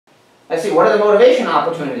Let's see, what are the motivation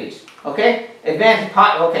opportunities? Okay,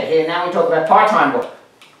 okay, here now we talk about part-time work.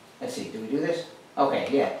 Let's see, do we do this? Okay,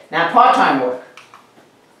 yeah. Now part-time work.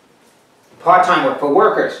 Part-time work for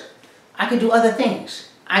workers. I can do other things.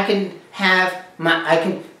 I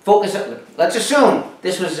can focus, let's assume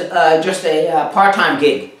this was just a part-time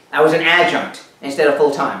gig. I was an adjunct instead of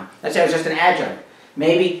full-time. Let's say I was just an adjunct.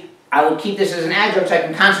 Maybe I would keep this as an adjunct so I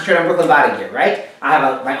can concentrate on Brooklyn Body Gear, right? I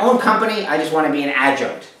have my own company, I just want to be an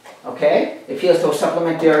adjunct. Okay? It feels to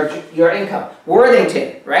supplement your income.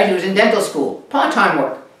 Worthington, right? He was in dental school. Part-time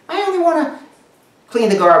work. I only want to clean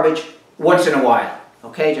the garbage once in a while.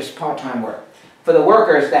 Okay? Just part-time work. For the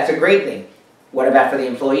workers, that's a great thing. What about for the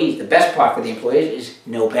employees? The best part for the employees is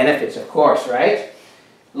no benefits, of course, right?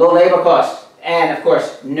 Low labor costs. And, of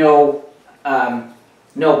course, no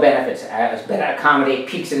benefits. Better accommodate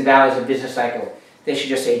peaks and valleys of business cycle. They should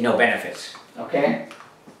just say no benefits. Okay?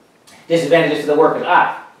 Disadvantages to the workers.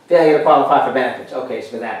 Failure to qualify for benefits. Okay, so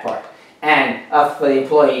for that part. And for the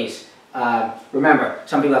employees, remember,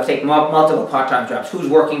 some people have taken multiple part-time jobs. Who's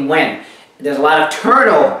working when? There's a lot of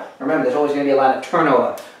turnover. Remember, there's always going to be a lot of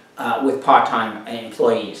turnover with part-time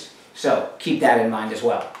employees. So keep that in mind as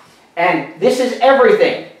well. And this is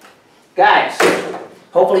everything. Guys,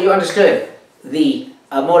 hopefully you understood the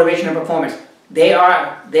motivation and performance. They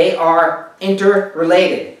are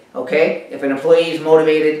interrelated. Okay? If an employee is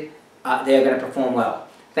motivated, they're going to perform well.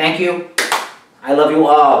 Thank you. I love you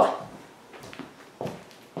all.